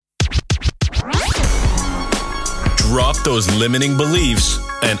Drop those limiting beliefs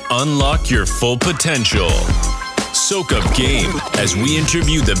and unlock your full potential. Soak up game as we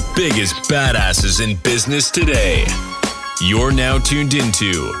interview the biggest badasses in business today. You're now tuned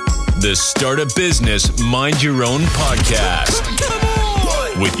into the Start a Business, Mind Your Own podcast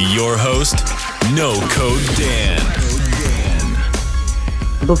with your host, No Code Dan.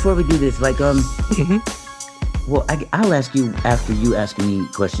 Before we do this, well, I'll ask you after you asking me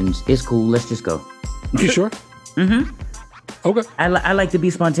questions. It's cool. Let's just go. You sure? Mm-hmm. Okay. I like to be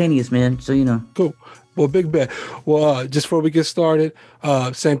spontaneous, man. So, you know. Cool. Well, big bet. Well, just before we get started,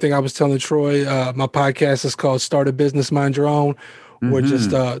 same thing I was telling Troy, my podcast is called Start a Business, Mind Your Own. Mm-hmm. We're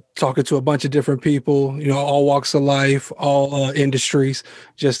just talking to a bunch of different people, all walks of life, all industries,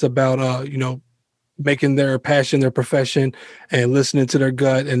 just about, making their passion their profession and listening to their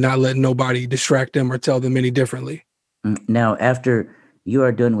gut and not letting nobody distract them or tell them any differently. Now, after you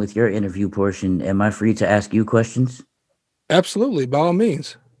are done with your interview portion, am I free to ask you questions? Absolutely, by all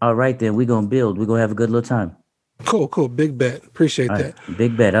means. All right, then we're going to build. We're going to have a good little time. Cool. Big bet. Appreciate that. Right.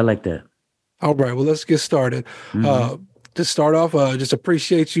 Big bet. I like that. All right. Well, let's get started. To start off, just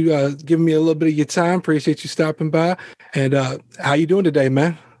appreciate you giving me a little bit of your time. Appreciate you stopping by. And how you doing today,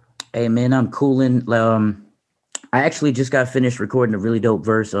 man? Hey, man, I'm cooling. I actually just got finished recording a really dope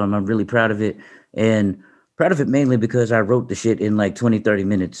verse. I'm really proud of it. And proud of it mainly because I wrote the shit in like 20, 30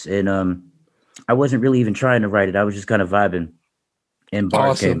 minutes. And I wasn't really even trying to write it. I was just kind of vibing. And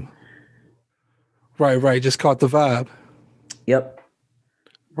bars awesome. Came. Right. Just caught the vibe. Yep.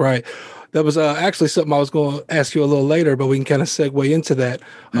 Right. That was actually something I was going to ask you a little later, but we can kind of segue into that.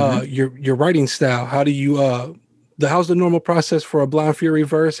 Your writing style. How do you how's the normal process for a Blind Fury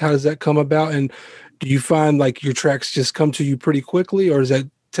verse? How does that come about? And do you find like your tracks just come to you pretty quickly, or does that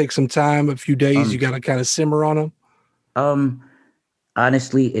take some time, a few days? You got to kind of simmer on them?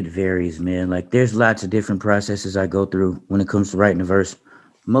 Honestly, it varies, man. Like there's lots of different processes I go through when it comes to writing a verse.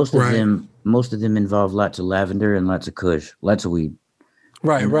 Most of them involve lots of lavender and lots of kush, lots of weed.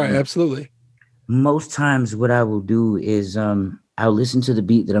 Right. Absolutely. Most times what I will do is I'll listen to the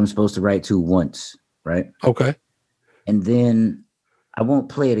beat that I'm supposed to write to once, right? Okay. And then I won't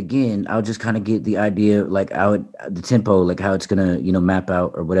play it again. I'll just kind of get the idea, like the tempo, like how it's gonna, map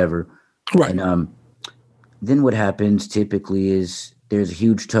out or whatever. Right. And then what happens typically is there's a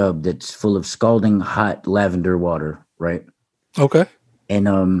huge tub that's full of scalding hot lavender water, right? Okay.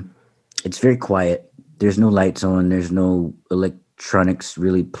 And it's very quiet. There's no lights on. There's no electronics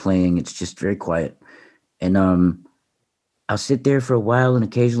really playing. It's just very quiet. And I'll sit there for a while, and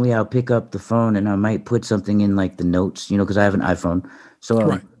occasionally I'll pick up the phone and I might put something in like the notes, because I have an iPhone.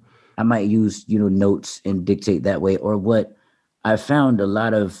 So I might use, notes and dictate that way. Or what I found a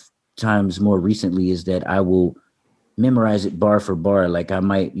lot of times more recently is that I will memorize it bar for bar. Like I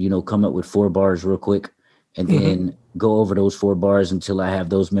might, come up with 4 bars real quick and then go over those 4 bars until I have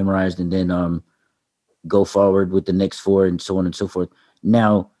those memorized, and then go forward with the next 4 and so on and so forth.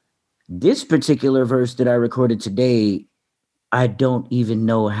 Now, this particular verse that I recorded today, I don't even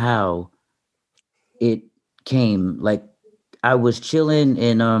know how it came. Like I was chilling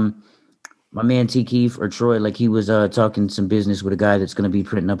and my man T Keith or Troy, like he was talking some business with a guy that's going to be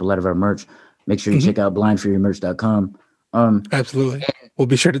printing up a lot of our merch. Make sure you check out blindfurymerch.com. Absolutely. We'll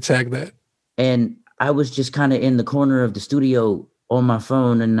be sure to tag that. And I was just kind of in the corner of the studio on my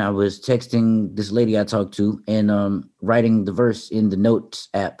phone, and I was texting this lady I talked to and writing the verse in the notes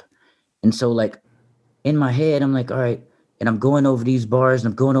app. And so like in my head, I'm like, all right. And I'm going over these bars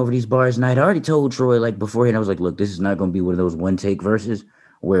and And I'd already told Troy like beforehand, I was like, look, this is not going to be one of those one take verses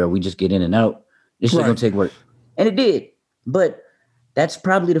where we just get in and out. This shit going to take work. And it did. But that's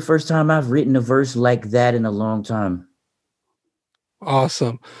probably the first time I've written a verse like that in a long time.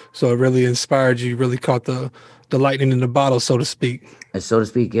 Awesome. So it really inspired you, really caught the lightning in the bottle, so to speak. So to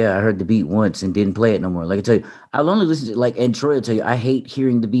speak, yeah. I heard the beat once and didn't play it no more. Like I tell you, I'll only listen to and Troy will tell you, I hate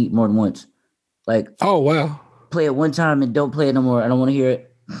hearing the beat more than once. Like, oh, wow. Play it one time and don't play it no more. I don't want to hear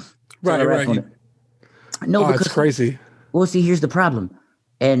it. Right. No, because it's crazy. Well, see, here's the problem.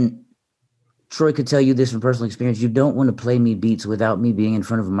 And Troy could tell you this from personal experience. You don't want to play me beats without me being in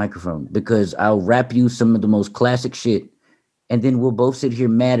front of a microphone, because I'll rap you some of the most classic shit. And then we'll both sit here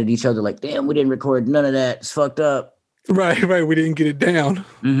mad at each other like, damn, we didn't record none of that. It's fucked up. Right. We didn't get it down.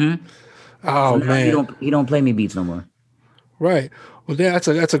 Mm-hmm. Oh, so man. He don't play me beats no more. Right. Well, yeah,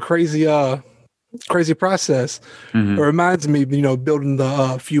 that's a crazy process. It reminds me, building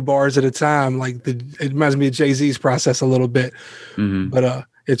the few bars at a time. Like it reminds me of Jay-Z's process a little bit. But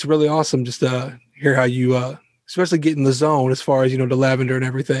it's really awesome just to hear how you, especially get in the zone as far as the lavender and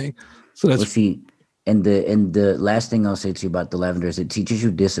everything. So that's And the last thing I'll say to you about the lavender is it teaches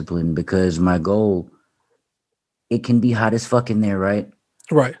you discipline, because my goal it can be hot as fuck in there, right?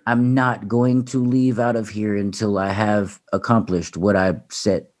 Right. I'm not going to leave out of here until I have accomplished what I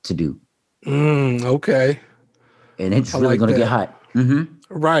set to do. Okay. And it's I really like going to get that. hot. Mm-hmm.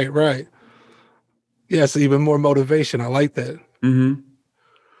 Right, right. Yes, even more motivation. I like that. Mm-hmm.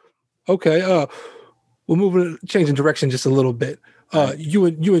 Okay. We're changing direction just a little bit. Right. You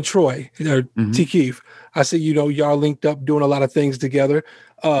and Troy, T. Keith, I see, y'all linked up doing a lot of things together.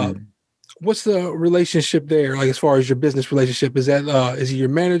 What's the relationship there? Like, as far as your business relationship, is he your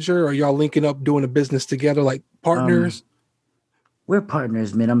manager, or are y'all linking up doing a business together, like partners? We're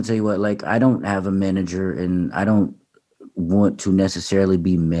partners, man. I'm gonna tell you what, like, I don't have a manager and I don't want to necessarily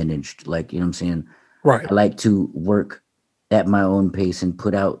be managed. Like, you know what I'm saying? Right. I like to work at my own pace and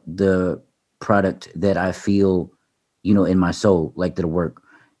put out the product that I feel, in my soul, like that'll work.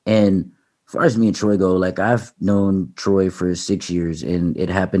 And as far as me and Troy go, like, I've known Troy for 6 years and it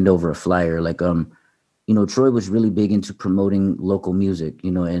happened over a flyer. Like, Troy was really big into promoting local music,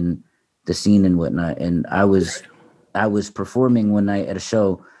 and the scene and whatnot. And I was performing one night at a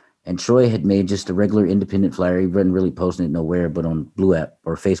show, and Troy had made just a regular independent flyer. He wasn't really posting it nowhere but on Blue App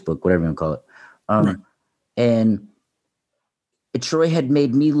or Facebook, whatever you want to call it. Right. And Troy had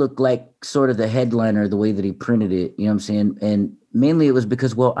made me look like sort of the headliner, the way that he printed it, you know what I'm saying? And mainly it was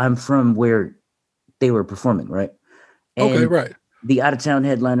because, well, I'm from where they were performing, right? And Okay, right. the out-of-town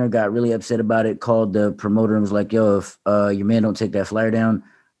headliner got really upset about it, called the promoter and was like, yo, if your man don't take that flyer down,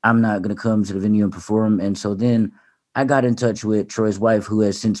 I'm not going to come to the venue and perform. And so then I got in touch with Troy's wife, who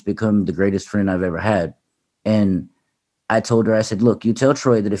has since become the greatest friend I've ever had. And I told her, I said, look, you tell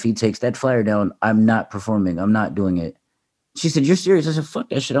Troy that if he takes that flyer down, I'm not performing. I'm not doing it. She said, you're serious? I said, fuck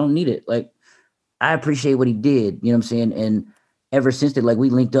that shit. I don't need it. Like, I appreciate what he did. You know what I'm saying? And ever since that, like, we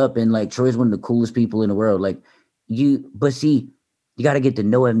linked up, and like, Troy's one of the coolest people in the world. Like, but see, you got to get to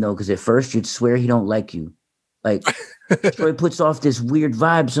know him though. Cause at first you'd swear he don't like you. Like, Troy puts off this weird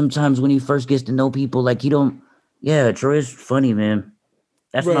vibe sometimes when he first gets to know people. Like, Troy's funny, man.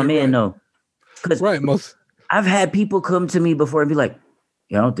 That's my man though. Cause I've had people come to me before and be like,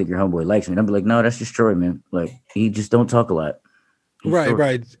 yeah, I don't think your homeboy likes me. And I'll be like, no, that's just Troy, man. Like, he just don't talk a lot.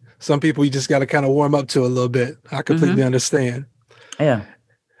 Right. Some people you just got to kind of warm up to a little bit. I completely understand. Yeah.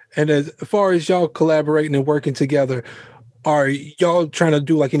 And as far as y'all collaborating and working together, are y'all trying to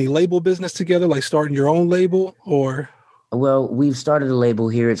do like any label business together, like starting your own label, or? Well, we've started a label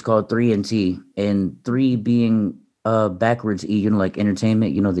here. It's called 3NT, and 3 being backwards E, like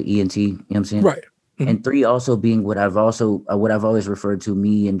entertainment, the ENT, you know what I'm saying? Right. And 3 also being what I've always referred to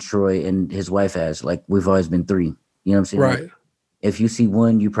me and Troy and his wife as. Like, we've always been 3. You know what I'm saying? Right. Like, if you see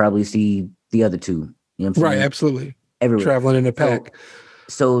one, you probably see the other 2. You know what I'm saying? Right, absolutely. Everywhere. Traveling in a pack.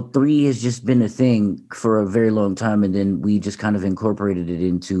 So 3 has just been a thing for a very long time, and then we just kind of incorporated it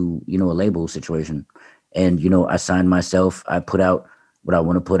into, a label situation. And, I signed myself. I put out what I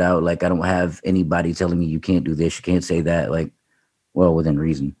want to put out. Like, I don't have anybody telling me you can't do this, you can't say that. Like, well, within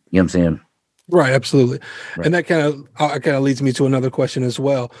reason. You know what I'm saying? Right, absolutely. Right. And that kind of leads me to another question as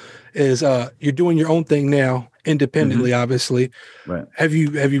well, is you're doing your own thing now independently, obviously. Right. Have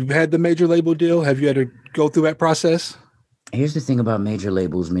you had the major label deal? Have you had to go through that process? Here's the thing about major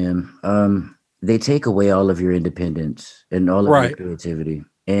labels, man. They take away all of your independence and all of your creativity.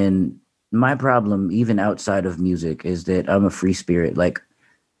 And my problem, even outside of music, is that I'm a free spirit. Like,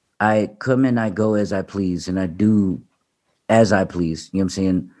 I come and I go as I please, and I do as I please. You know what I'm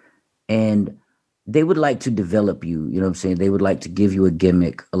saying? And they would like to develop you, you know what I'm saying? They would like to give you a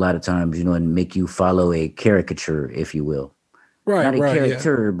gimmick a lot of times, and make you follow a caricature, if you will. Right, not a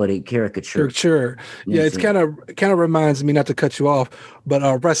character, but a caricature. You know, it's kind of reminds me, not to cut you off,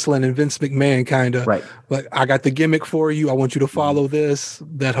 but wrestling and Vince McMahon kind of. Right. Like, I got the gimmick for you. I want you to follow this.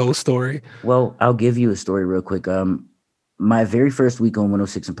 That whole story. Well, I'll give you a story real quick. My very first week on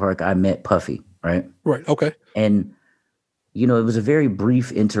 106 in Park, I met Puffy. Right. Right. Okay. And it was a very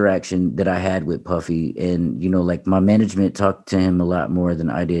brief interaction that I had with Puffy, and like, my management talked to him a lot more than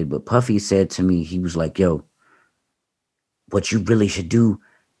I did. But Puffy said to me, he was like, "Yo, what you really should do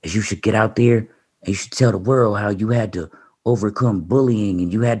is you should get out there and you should tell the world how you had to overcome bullying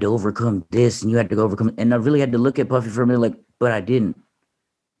and you had to overcome this and you had to overcome." And I really had to look at Puffy for a minute, like, but I didn't.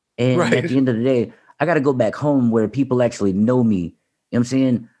 And at the end of the day, I got to go back home where people actually know me. You know what I'm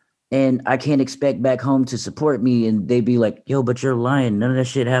saying? And I can't expect back home to support me and they be like, "Yo, but you're lying. None of that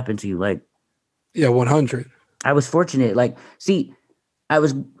shit happened to you." Like, yeah, 100. I was fortunate. Like, see, I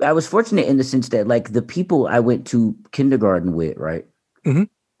was fortunate in the sense that, like, the people I went to kindergarten with, right,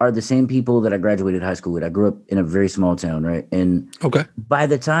 are the same people that I graduated high school with. I grew up in a very small town, right? And by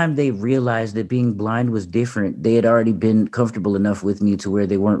the time they realized that being blind was different, they had already been comfortable enough with me to where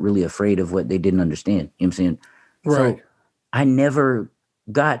they weren't really afraid of what they didn't understand. You know what I'm saying? Right. So I never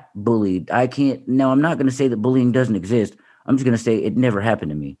got bullied. Now I'm not going to say that bullying doesn't exist. I'm just going to say it never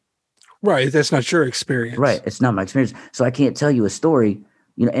happened to me. Right. That's not your experience. Right. It's not my experience. So I can't tell you a story,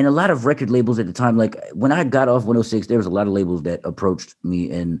 and a lot of record labels at the time, like when I got off 106, there was a lot of labels that approached me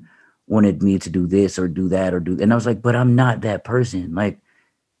and wanted me to do this or do that and I was like, but I'm not that person. Like,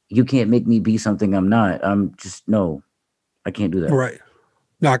 you can't make me be something I'm not. No, I can't do that. Right.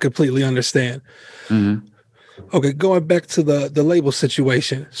 No, I completely understand. Mm-hmm. Okay, going back to the label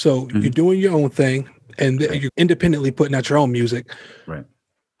situation. So Mm-hmm. you're doing your own thing and Right. you're independently putting out your own music. Right.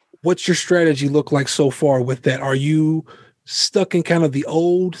 What's your strategy look like so far with that? Are you stuck in kind of the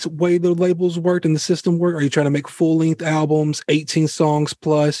old way the labels worked and the system worked? Are you trying to make full-length albums, 18 songs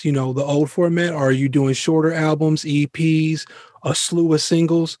plus, the old format? Or are you doing shorter albums, EPs, a slew of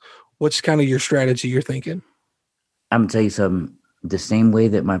singles? What's kind of your strategy you're thinking? I'm gonna tell you something. The same way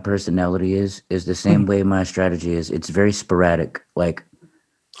that my personality is the same way my strategy is. It's very sporadic. Like,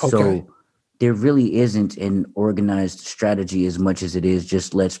 Okay. so there really isn't an organized strategy as much as it is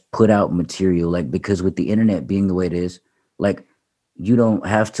just let's put out material. Like, because with the internet being the way it is, like, you don't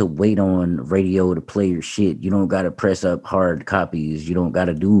have to wait on radio to play your shit. You don't got to press up hard copies. You don't got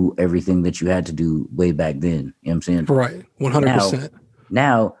to do everything that you had to do way back then. You know what I'm saying? Right. 100%.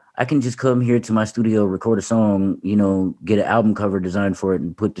 Now I can just come here to my studio, record a song, get an album cover designed for it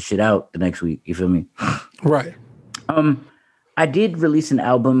and put the shit out the next week. You feel me? Right. I did release an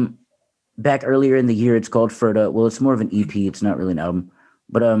album back earlier in the year. It's called Ferda. Well, it's more of an EP. It's not really an album,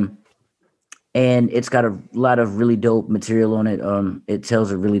 but and it's got a lot of really dope material on it. It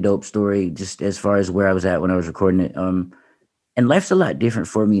tells a really dope story just as far as where I was at when I was recording it. And life's a lot different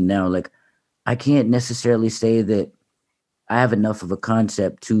for me now. Like, I can't necessarily say that I have enough of a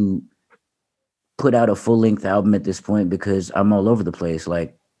concept to put out a full-length album at this point because I'm all over the place.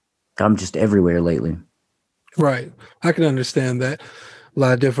 Like, I'm just everywhere lately. Right. I can understand that. A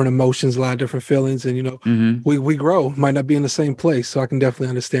lot of different emotions, a lot of different feelings, and we grow, might not be in the same place. So I can definitely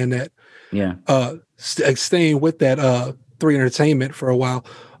understand that. Yeah. Staying with that 3 Entertainment for a while.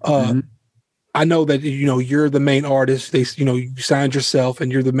 I know that you're the main artist. You signed yourself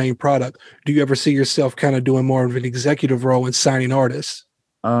and you're the main product. Do you ever see yourself kind of doing more of an executive role in signing artists?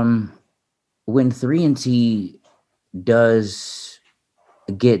 When 3NT does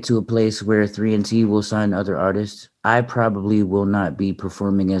get to a place where 3NT will sign other artists, I probably will not be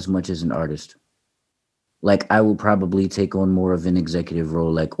performing as much as an artist. Like, I will probably take on more of an executive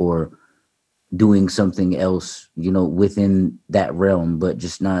role, like, or doing something else, within that realm, but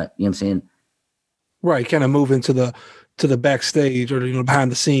just not, you know what I'm saying? Right. Kind of move into the backstage or,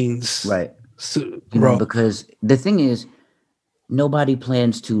 behind the scenes. Right. So, because the thing is, nobody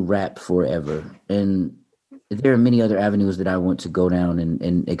plans to rap forever. And there are many other avenues that I want to go down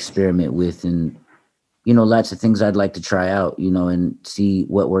and experiment with, and, lots of things I'd like to try out, and see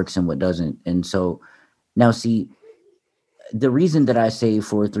what works and what doesn't. And so now, see, the reason that I say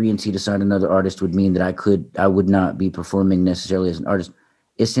for 3NT to sign another artist would mean that I would not be performing necessarily as an artist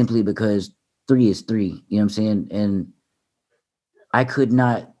is simply because 3 is 3, you know what I'm saying? And I could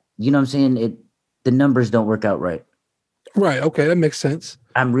not, you know what I'm saying? The numbers don't work out right. Right. Okay. That makes sense.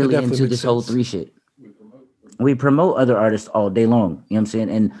 I'm really into this whole 3 shit. We promote other artists all day long, you know what I'm saying?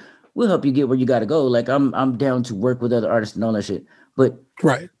 And we'll help you get where you got to go. Like, I'm down to work with other artists and all that shit. But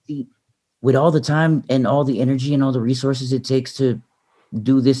right. With all the time and all the energy and all the resources it takes to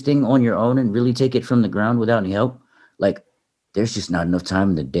do this thing on your own and really take it from the ground without any help, like, there's just not enough time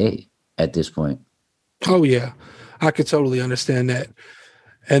in the day at this point. Oh yeah, I could totally understand that.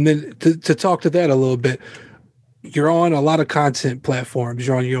 And then to talk to that a little bit, you're on a lot of content platforms.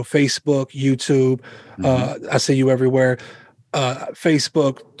 You're on Facebook, YouTube. I see you everywhere.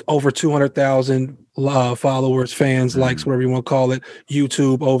 Facebook, over 200,000 followers, fans, likes, whatever you want to call it.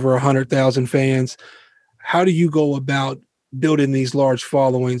 YouTube, over 100,000 fans. How do you go about building these large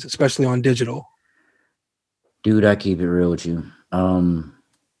followings, especially on digital? Dude, I keep it real with you.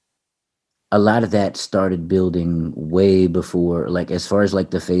 A lot of that started building way before, like, as far as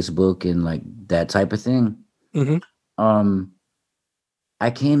like the Facebook and like that type of thing. I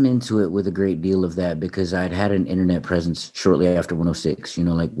came into it with a great deal of that because I'd had an internet presence shortly after 106,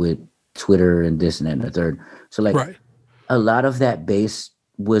 like with Twitter and this and that and the third. So like a lot of that base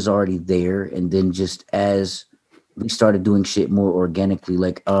was already there. And then just as we started doing shit more organically,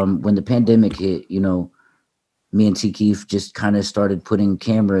 like when the pandemic hit, me and T Keith just kind of started putting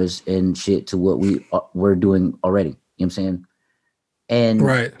cameras and shit to what we were doing already. You know what I'm saying?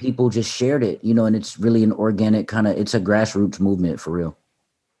 And people just shared it, and it's really an organic kind of, it's a grassroots movement for real.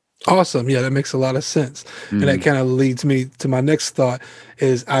 Awesome. Yeah, that makes a lot of sense. And that kind of leads me to my next thought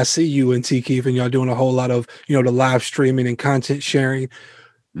is I see you and T Keith and y'all doing a whole lot of, the live streaming and content sharing.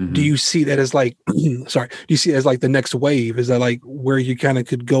 Do you see that as like, sorry, do you see it as like the next wave? Is that like where you kind of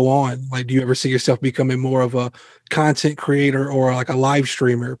could go on? Like, do you ever see yourself becoming more of a content creator or like a live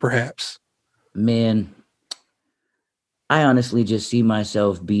streamer, perhaps? Man, I honestly just see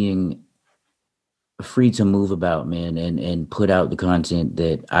myself being free to move about, man, and put out the content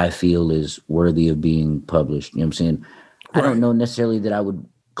that I feel is worthy of being published. You know what I'm saying? I don't know necessarily that I would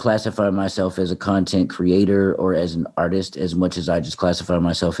classify myself as a content creator or as an artist as much as I just classify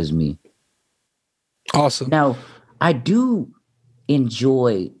myself as me. Awesome. Now, I do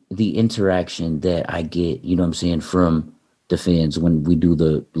enjoy the interaction that I get, you know what I'm saying, from the fans when we do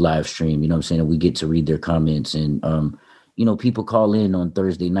the live stream, you know what I'm saying? And we get to read their comments and, people call in on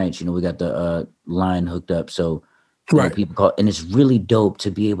Thursday nights, we got the line hooked up. So people call, and it's really dope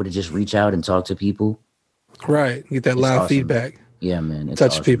to be able to just reach out and talk to people. Right. Get that live feedback. Yeah, man. It's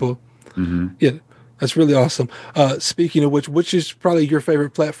touch awesome. People. Yeah, that's really awesome. Speaking of which is probably your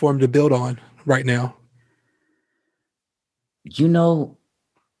favorite platform to build on right now?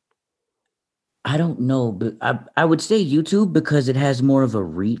 I don't know, but I would say YouTube because it has more of a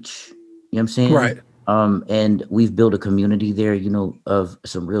reach. You know what I'm saying? Right. And we've built a community there, of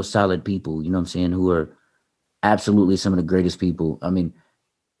some real solid people, you know what I'm saying, who are absolutely some of the greatest people. I mean,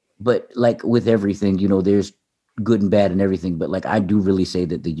 but like with everything, there's good and bad and everything. But like, I do really say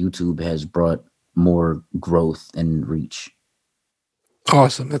that the YouTube has brought more growth and reach.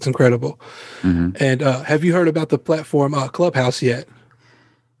 Awesome. That's incredible. And have you heard about the platform Clubhouse yet?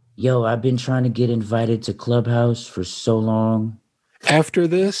 Yo, I've been trying to get invited to Clubhouse for so long. After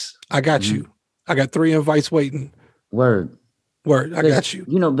this, I got you. I got 3 invites waiting. Word. I got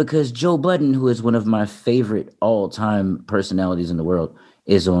you. Because Joe Budden, who is one of my favorite all-time personalities in the world,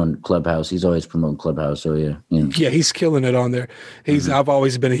 is on Clubhouse. He's always promoting Clubhouse. So yeah. Yeah, he's killing it on there. I've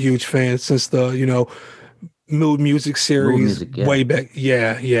always been a huge fan since the, Mood Music series way back.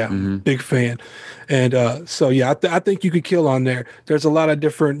 Yeah. Big fan. And so yeah, I think you could kill on there. There's a lot of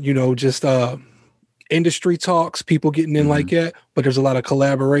different, just industry talks, people getting in like that, but there's a lot of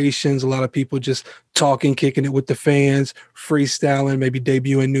collaborations, a lot of people just talking, kicking it with the fans, freestyling, maybe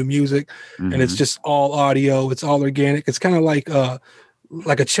debuting new music. And it's just all audio, it's all organic. It's kind of like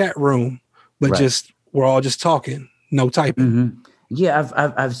a chat room, but just we're all just talking, no typing. Yeah,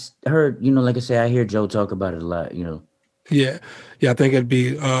 I've heard, like I say, I hear Joe talk about it a lot, Yeah, I think it'd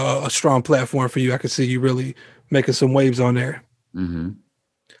be a strong platform for you. I could see you really making some waves on there.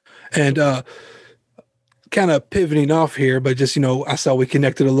 And kind of pivoting off here, but just, I saw we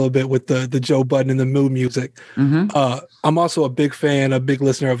connected a little bit with the Joe Budden and the Mood Music. I'm also a big fan, a big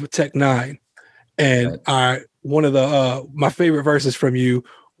listener of Tech N9ne. And one of my favorite verses from you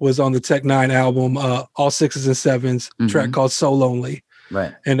was on the Tech N9ne album, All Sixes and Sevens, track called So Lonely.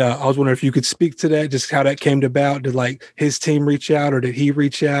 Right. And I was wondering if you could speak to that, just how that came about. Did like his team reach out or did he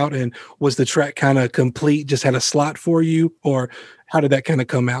reach out? And was the track kind of complete, just had a slot for you? Or how did that kind of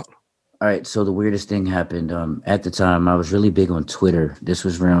come out? All right. So the weirdest thing happened. At the time, I was really big on Twitter. This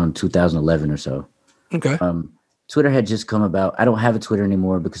was around 2011 or so. Okay. Twitter had just come about. I don't have a Twitter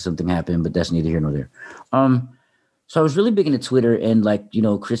anymore because something happened, but that's neither here nor there. So I was really big into Twitter, and like,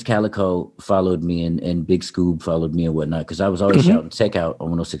 Chris Calico followed me and Big Scoob followed me and whatnot, because I was always shouting Tech out on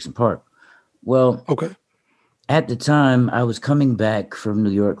 106 in Park. Well, at the time, I was coming back from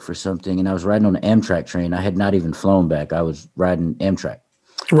New York for something, and I was riding on an Amtrak train. I had not even flown back. I was riding Amtrak.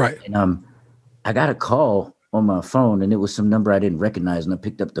 Right. And I got a call on my phone, and it was some number I didn't recognize, and I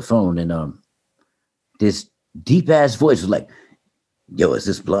picked up the phone, and this deep-ass voice was like, "Yo, is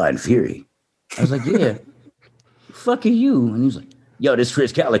this Blind Fury?" I was like, "Yeah." "Fuck are you?" And he was like, "Yo, this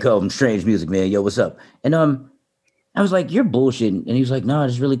Chris Calico from Strange Music, man. Yo, what's up?" And I was like, "You're bullshitting." And he was like, "No,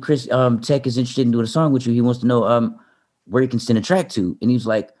 it's really Chris. Tech is interested in doing a song with you. He wants to know where he can send a track to." And he was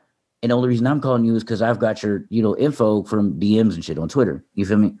like, "And the only reason I'm calling you is because I've got your, info from DMs and shit on Twitter. You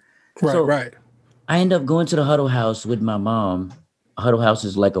feel me?" Right. I end up going to the Huddle House with my mom. Huddle House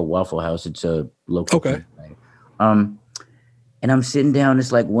is like a Waffle House. It's a local thing, right? And I'm sitting down,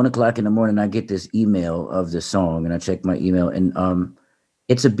 it's like 1:00 in the morning. I get this email of the song, and I check my email, and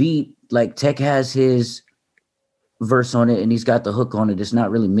it's a beat. Like Tech has his verse on it, and he's got the hook on it. It's not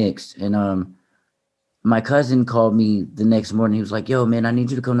really mixed. And my cousin called me the next morning. He was like, "Yo, man, I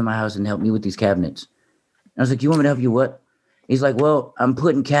need you to come to my house and help me with these cabinets." I was like, "You want me to help you what?" He's like, "Well, I'm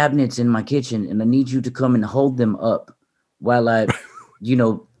putting cabinets in my kitchen, and I need you to come and hold them up while I,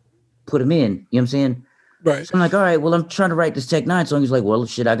 put them in." You know what I'm saying? Right. So I'm like, "All right, well, I'm trying to write this Tech N9ne song." He's like, "Well,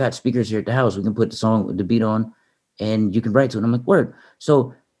 shit, I got speakers here at the house. We can put the song with the beat on and you can write to it." And I'm like, "Word."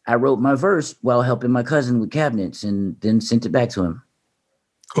 So I wrote my verse while helping my cousin with cabinets and then sent it back to him.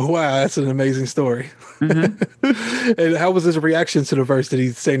 Wow, that's an amazing story. Mm-hmm. And how was his reaction to the verse? Did he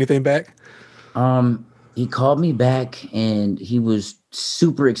say anything back? He called me back and he was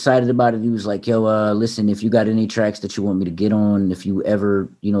super excited about it. He was like, yo, listen, if you got any tracks that you want me to get on, if you ever,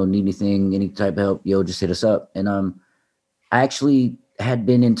 need anything, any type of help, yo, just hit us up. And I actually had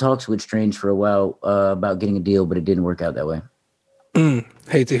been in talks with Strange for a while about getting a deal, but it didn't work out that way.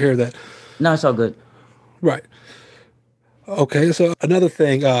 Hate to hear that. No, it's all good. Right. Okay, so another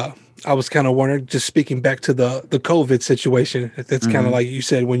thing I was kind of wondering, just speaking back to the COVID situation, that's kind of like you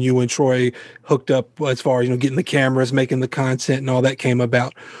said when you and Troy hooked up as far as, getting the cameras, making the content and all that came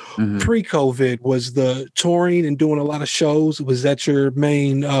about. Pre-COVID, was the touring and doing a lot of shows, was that your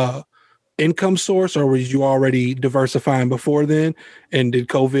main income source, or was you already diversifying before then? And did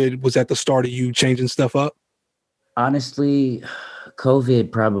COVID, was that the start of you changing stuff up? Honestly,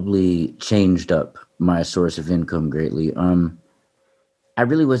 COVID probably changed up my source of income greatly. I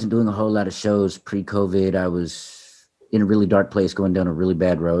really wasn't doing a whole lot of shows pre-COVID. I was in a really dark place, going down a really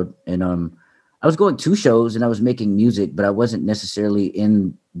bad road. And I was going to shows and I was making music, but I wasn't necessarily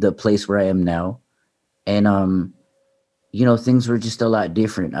in the place where I am now. And, things were just a lot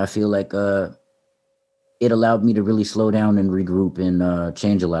different. I feel like it allowed me to really slow down and regroup and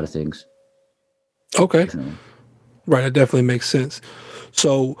change a lot of things. Okay. Definitely. Right. That definitely makes sense.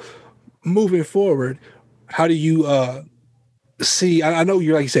 So moving forward, how do you see, I know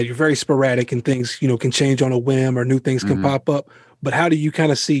you're, like you said, you're very sporadic and things, can change on a whim or new things can pop up, but how do you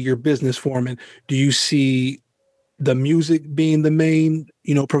kind of see your business forming? Do you see the music being the main,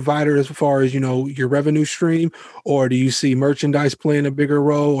 provider as far as, your revenue stream, or do you see merchandise playing a bigger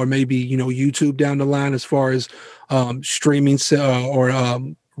role, or maybe, YouTube down the line as far as streaming or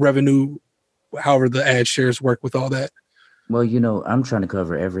revenue, however the ad shares work with all that? Well, I'm trying to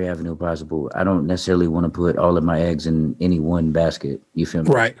cover every avenue possible. I don't necessarily want to put all of my eggs in any one basket. You feel me?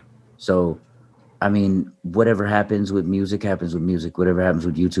 Right. So, I mean, whatever happens with music happens with music. Whatever happens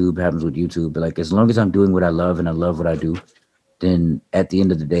with YouTube happens with YouTube. But like, as long as I'm doing what I love and I love what I do, then at the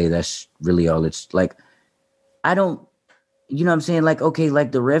end of the day, that's really all it's like. I don't, what I'm saying? Like, okay,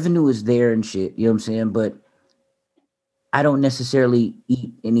 like the revenue is there and shit, you know what I'm saying? But I don't necessarily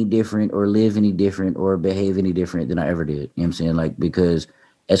eat any different or live any different or behave any different than I ever did. You know what I'm saying? Like, because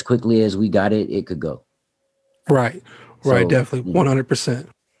as quickly as we got it, it could go. Right. Right. So, definitely. 100%.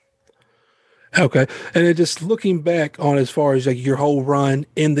 Okay. And then just looking back on as far as like your whole run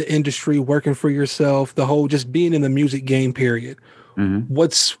in the industry, working for yourself, the whole just being in the music game period,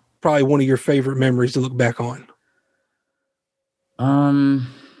 what's probably one of your favorite memories to look back on?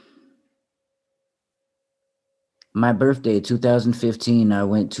 My birthday, 2015, I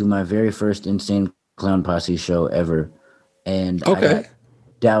went to my very first Insane Clown Posse show ever. And I got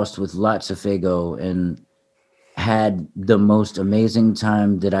doused with lots of Faygo and had the most amazing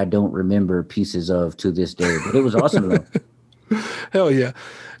time that I don't remember pieces of to this day. But it was awesome, though. Hell yeah.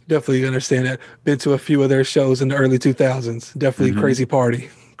 Definitely understand that. Been to a few of their shows in the early 2000s. Definitely crazy party.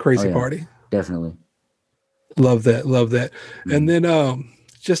 Party. Definitely. Love that. Love that. And then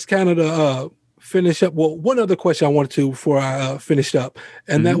just kind of to finish up. Well, one other question I wanted to before I finished up.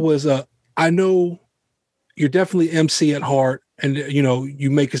 And that was, I know you're definitely MC at heart. And, you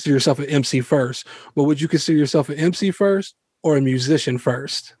may consider yourself an MC first. But would you consider yourself an MC first or a musician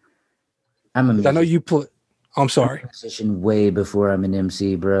first? I'm a musician. I know you play. I'm sorry. I'm a musician way before I'm an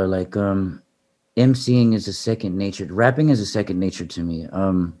MC, bro. Like, MCing is a second nature. Rapping is a second nature to me.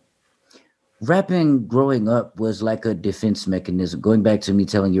 Rapping growing up was like a defense mechanism. Going back to me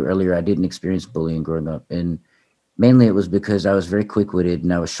telling you earlier, I didn't experience bullying growing up. And mainly it was because I was very quick-witted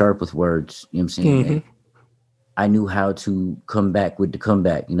and I was sharp with words. You know what I'm saying? And I knew how to come back with the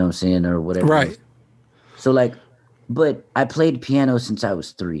comeback, you know what I'm saying? Or whatever. Right. So like, but I played piano since I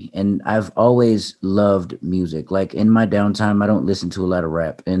was 3 and I've always loved music. Like in my downtime, I don't listen to a lot of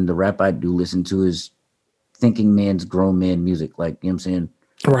rap. And the rap I do listen to is thinking man's grown man music. Like, you know what I'm saying?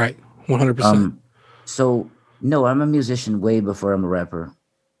 Right. 100%. So no, I'm a musician way before I'm a rapper.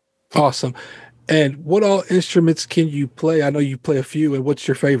 Awesome. And what all instruments can you play? I know you play a few, and what's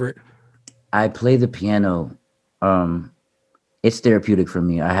your favorite? I play the piano. It's therapeutic for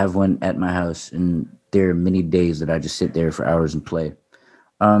me. I have one at my house, and there are many days that I just sit there for hours and play.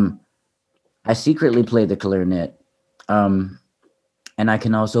 I secretly play the clarinet, and I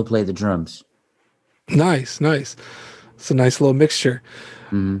can also play the drums. Nice. It's a nice little mixture.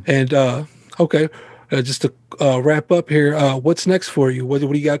 And okay, just to wrap up here, what's next for you? What do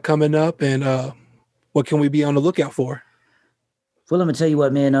you got coming up, and what can we be on the lookout for? Well, I'm gonna tell you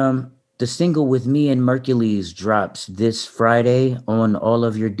what, man. the single with me and Mercules drops this Friday on all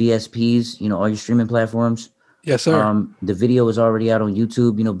of your DSPs, all your streaming platforms. Yes, sir. The video is already out on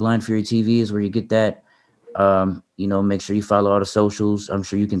YouTube. Blind Fury TV is where you get that. Make sure you follow all the socials. I'm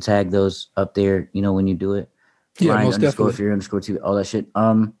sure you can tag those up there, when you do it. Yeah, most definitely. Fury_TV, all that shit.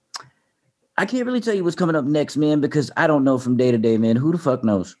 I can't really tell you what's coming up next, man, because I don't know from day to day, man. Who the fuck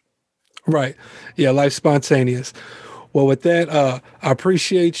knows? Right. Yeah, life's spontaneous. Well, with that, I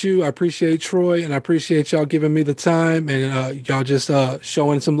appreciate you. I appreciate Troy, and I appreciate y'all giving me the time and y'all just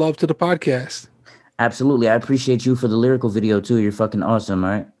showing some love to the podcast. Absolutely. I appreciate you for the lyrical video, too. You're fucking awesome,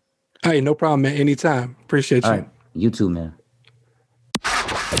 all right? Hey, no problem, man. Anytime. Appreciate you. All right. You too, man.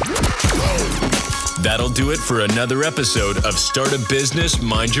 That'll do it for another episode of Start a Business,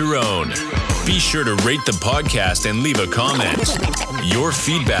 Mind Your Own. Be sure to rate the podcast and leave a comment. Your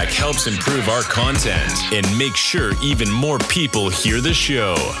feedback helps improve our content and make sure even more people hear the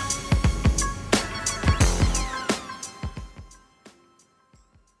show.